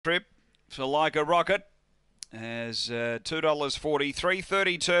trip for Like a Rocket as $2.40,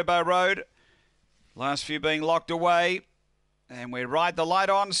 $3.30 Turbo Road. Last few being locked away. And we ride the light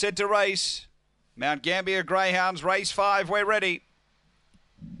on, set to race. Mt-Gambier Greyhounds, race 5, we're ready.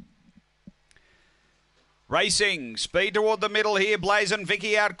 Racing, speed toward the middle here. Blazin'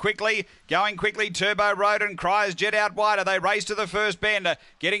 Vicky out quickly. Going quickly, Turbo Road and Cryers Jet out wider. They race to the first bend.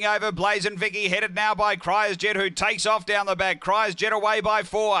 Getting over Blazin' Vicky, headed now by Cryers Jet, who takes off down the back. Cryers Jet away by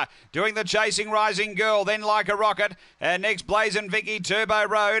 4. Doing the chasing Rising Girl, then Like a Rocket. Next, Blazin' Vicky, Turbo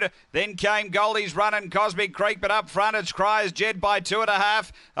Road. Then came Goldie's Run and Cosmic Creek, but up front it's Cryers Jet by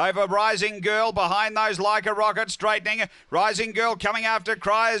 2.5. Over Rising Girl, behind those Like a Rocket, straightening. Rising Girl coming after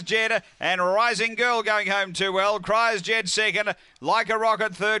Cryers Jet, and Rising Girl going home too well. Cryers Jet second, Like a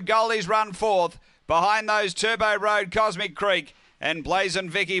Rocket third, Goldie's Run fourth. Behind those Turbo Road, Cosmic Creek, and Blazin'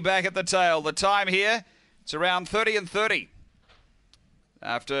 Vicky back at the tail. The time here, it's around 30 and 30.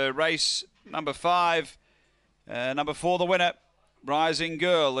 After race number 5, number 4 the winner, Rising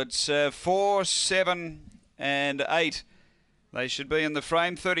Girl. It's 4, 7 and 8. They should be in the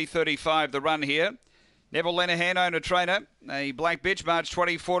frame. 30-35 the run here. Neville Lenahan, owner trainer. A Black Bitch, March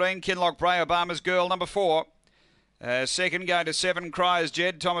 2014. Kinloch Bray, Obama's Girl, number 4. Second going to 7, Cryers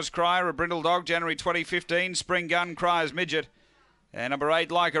Jed. Thomas Cryer, a Brindle Dog, January 2015. Spring Gun, Cryers Midget. Number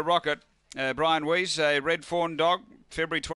 8, Like a Rocket. Brian Weiss, a Red Fawn Dog, February